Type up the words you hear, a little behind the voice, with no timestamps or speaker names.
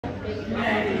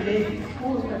United Basic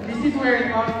School. This is where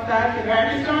it all started, right,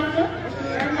 Mr. Johnson?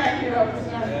 Everybody get up, Mr.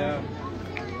 Johnson.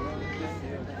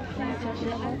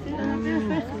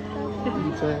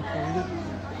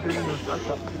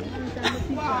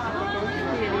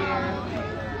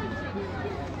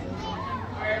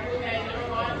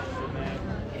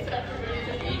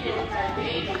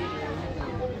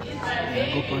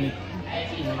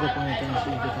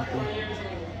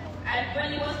 And when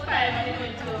he was 5 and he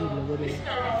went to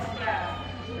restaurant class,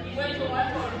 he went to one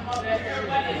for the mother,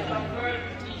 everybody is a girl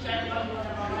teacher and one of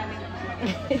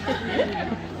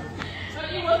So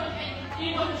he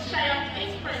wasn't shy of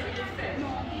expressing himself.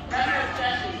 That was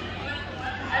jahshii.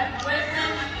 And when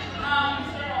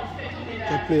Mr. Ross said to me that,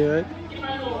 right? he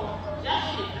went to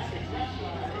jahshii. I said, jahshii?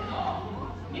 I said, no.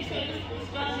 He said, it's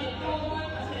jahshii. No, I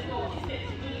said, no. He said,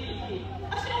 it's believe.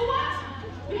 I said, what?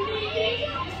 Believe? He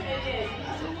said, yes.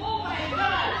 Oh my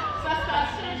God! So I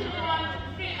started searching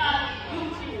on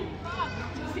YouTube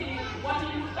to see what it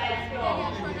looks like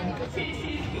now. Since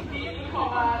he's become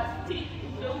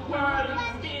the world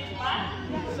stage man,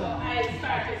 so I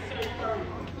started searching for it.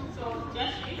 So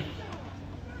jahshii,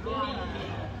 believe me,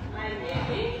 my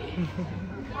baby.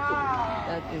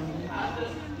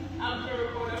 I'm very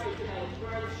proud of it tonight.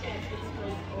 Words can't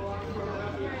express all I'm proud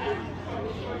of it. I'm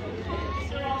probably sure today.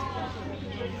 So I'm going to be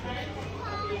here tonight.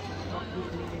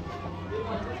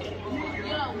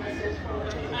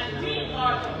 And we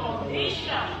are the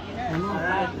foundation.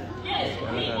 Yes,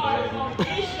 we are the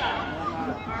foundation.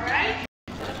 Alright?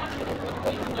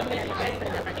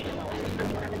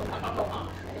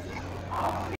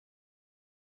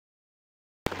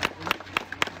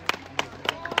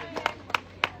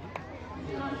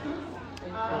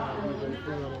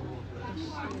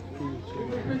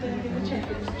 Representing the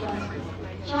checkers,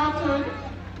 Chartered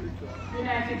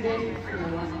United Basic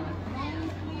School.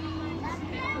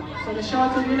 So the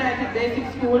Chartered United Basic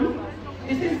School,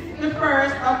 this is the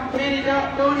first of many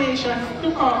donations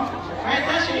to come. Right,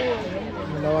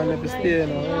 jahshii? No one ever stay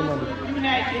now.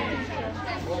 United.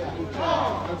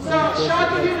 So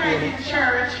Chartered United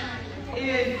Church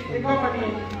is the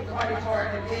governing body for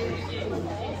the basic school.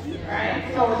 Right?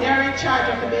 So they are in charge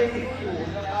of the basic school.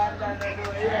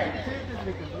 Right.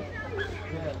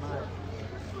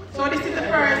 So this is the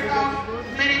first of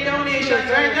many donations,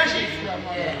 right, jahshii?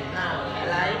 Yeah, now,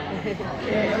 like.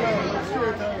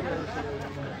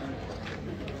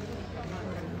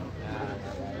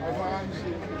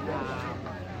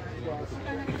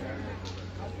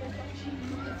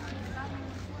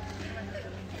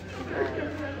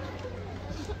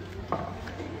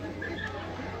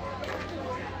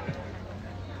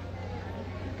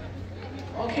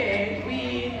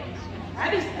 Okay, at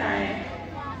this time,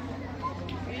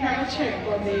 we have a check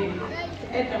for the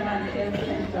Ednaman Health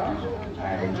Center,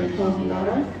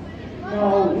 $500,000.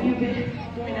 Now, we'll be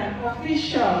doing an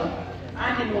official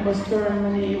handing over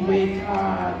ceremony with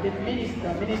the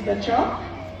Minister Chuck.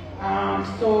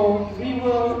 So we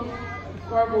will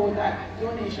forego that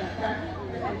donation, that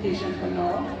presentation for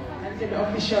now, until the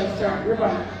official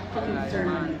ribbon cutting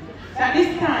ceremony. At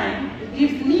this time, it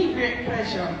gives me great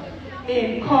pleasure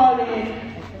in calling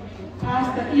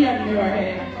Pastor Ian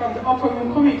Muirhead from the Upper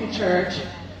Room Community Church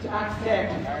to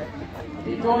accept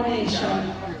the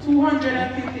donation of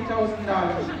 $250,000.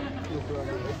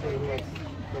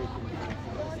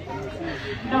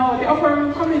 Now, the Upper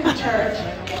Room Community Church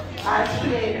has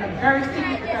played a very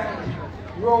significant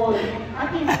role, I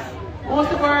think,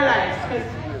 most of our lives, because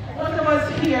most of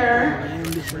us here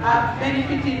have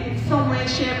benefited in some way,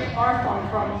 shape, or form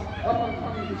from Upper Room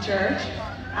Community Church.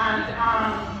 And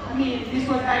I mean, this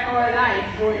was like our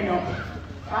life growing up.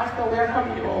 Pastor, we're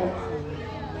coming home.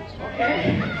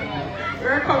 Okay?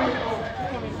 We're coming home.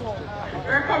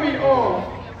 We're coming home.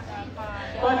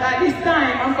 But at this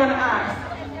time, I'm going to ask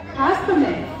Pastor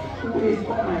Met, who is,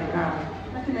 oh my God,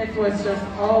 Pastor Met was just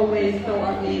always so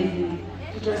amazing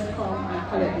to just come and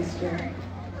collect this chair.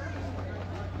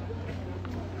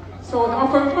 So the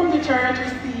offering from the church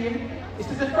received. This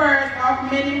is the first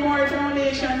of many more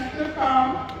donations to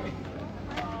come.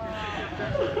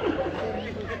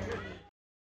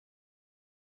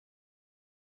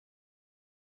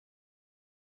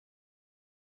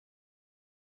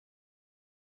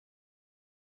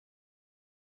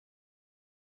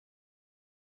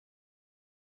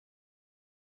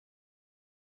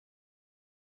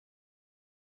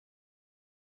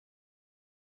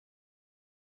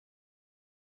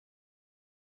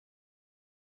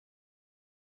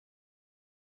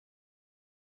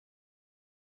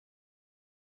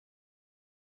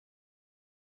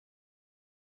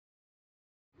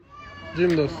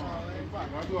 Jim dos.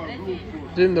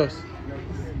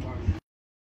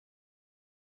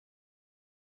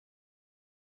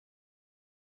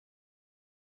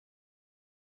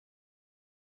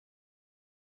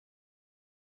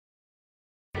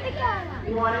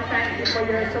 want to thank you for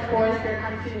your support, your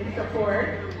continued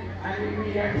support, and we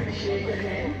really appreciate your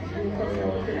men who coming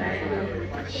out tonight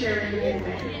to sharing the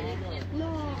moment.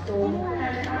 So,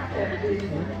 can you accept this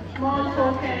small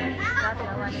token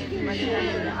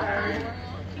appreciation?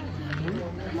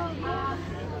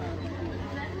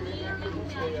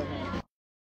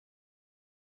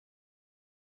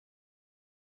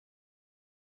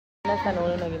 Nasa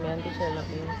ulo na gimihan ko siya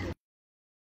laki.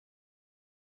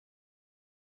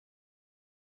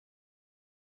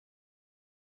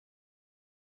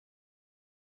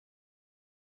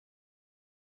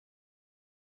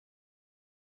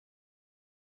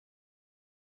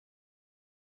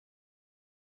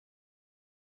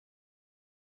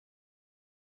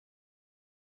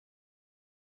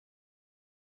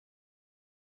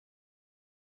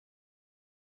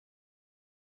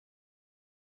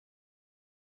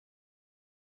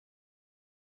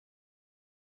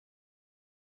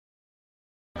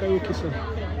 Kayo kisa.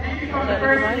 Thank you for the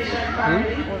first station,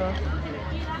 family.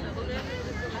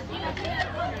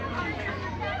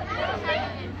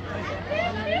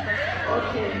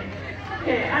 Okay.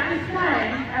 Okay, at this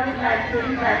time, I would like to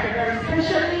invite a very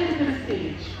special lady to the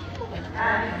stage.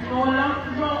 And no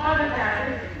other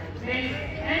than Miss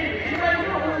Henry. Anybody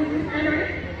know who is Miss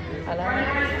Henry?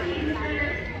 Anybody see Miss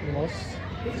Henry? Yes.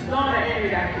 It's Lorna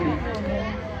Henry that is.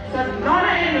 So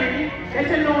Lorna Henry, let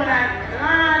you know that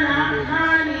Lana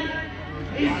Honey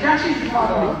is Jahshii's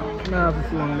mother. No, I have a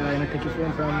phone there. I take your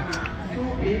phone from me.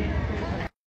 Stupid.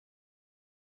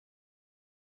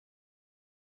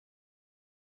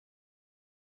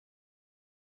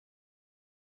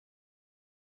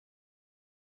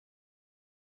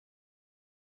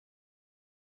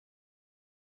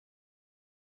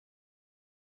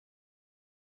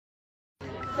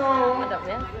 So,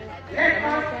 let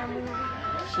us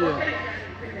Sure.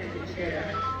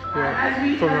 as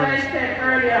I said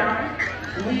earlier,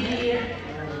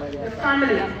 the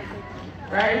family,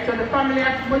 right? So the family of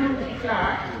Maluki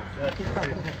Clark,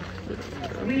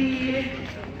 we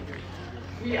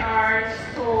are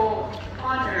so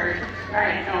honored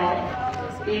right now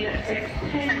in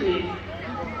extending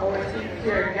our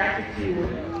sincere gratitude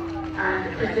and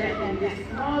presenting this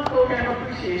small token of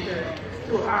appreciation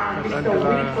to Mr.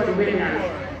 Winford Williams.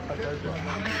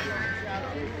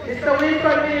 Mr.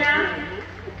 Winford Williams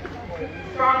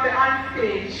from the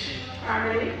Onstage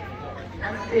family,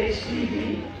 Onstage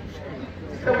TV.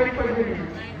 Mr. Winford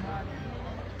Williams.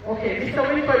 Okay, Mr.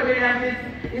 Winford Williams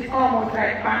is almost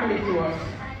like family to us.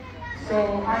 So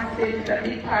Onstage is a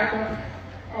big part of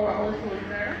our household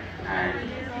there, and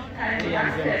kindly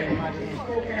accept this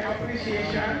token of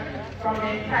appreciation from the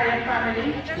entire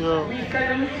family. Yeah. We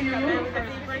salute you,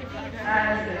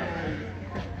 and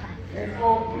let's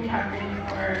hope we have many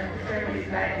more ceremonies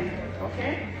like this,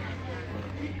 okay?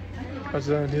 What's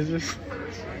that? Is this?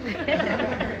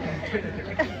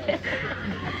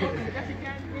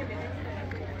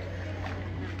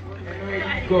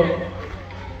 Go.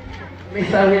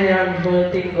 Mr. Williams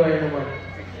don't think going on.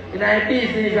 In our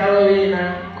business, Halloween,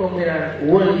 come with a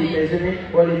whole heap, isn't it?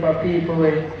 Whole heap of people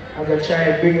when I'm going to try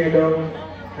to bring you down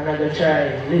and I'm going to try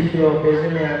to lift you up,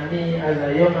 isn't it? And me, as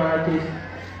a young artist,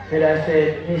 when I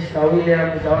said, Mr.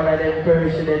 Williams is one of them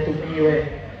persons that to me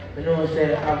where, you know,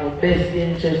 say, I have the best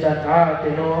interest at heart,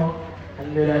 you know.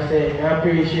 And when I say, I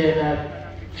appreciate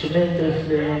that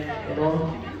tremendously, you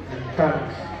know, and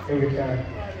thanks every time.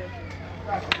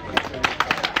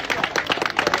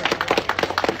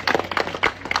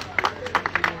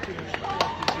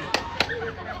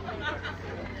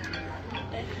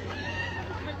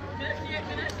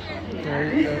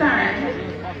 This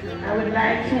time, I would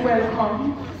like to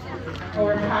welcome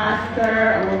our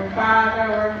pastor, our father,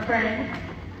 our friend,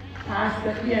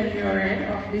 Pastor Ian Murin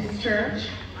of this church,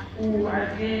 who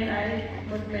again, I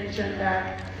must mention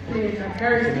that plays a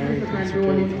very significant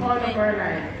role in all of our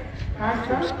lives.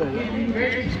 Pastor, it is a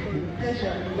great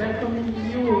pleasure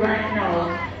welcoming you right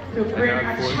now to bring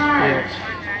a charge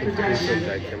to Jahshii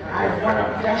as one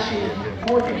of Jahshii's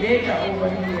motivator over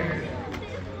here.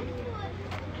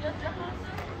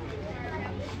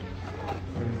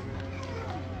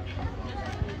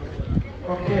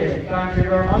 Okay, thank you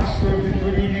very much.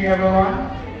 Good evening, everyone.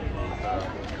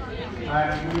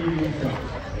 And good evening, sir.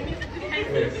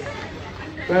 Yes.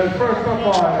 Well, first of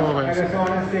all, I just want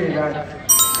to say that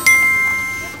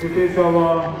it is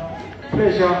our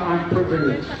pleasure and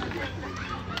privilege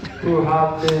to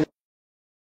have the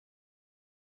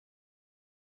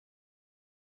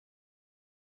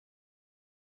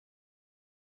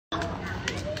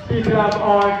people have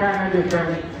all kind of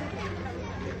different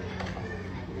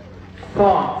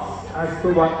thoughts as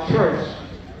to what church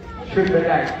should be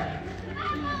like.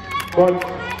 But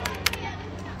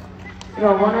You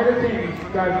know, one of the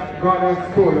things that God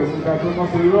has told us is that we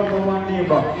must love our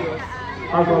neighbor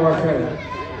as ourselves.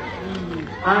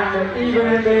 And even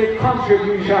in the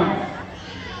contributions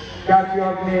that you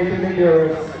have made to the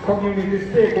various community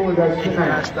stakeholders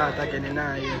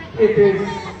tonight, it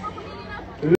is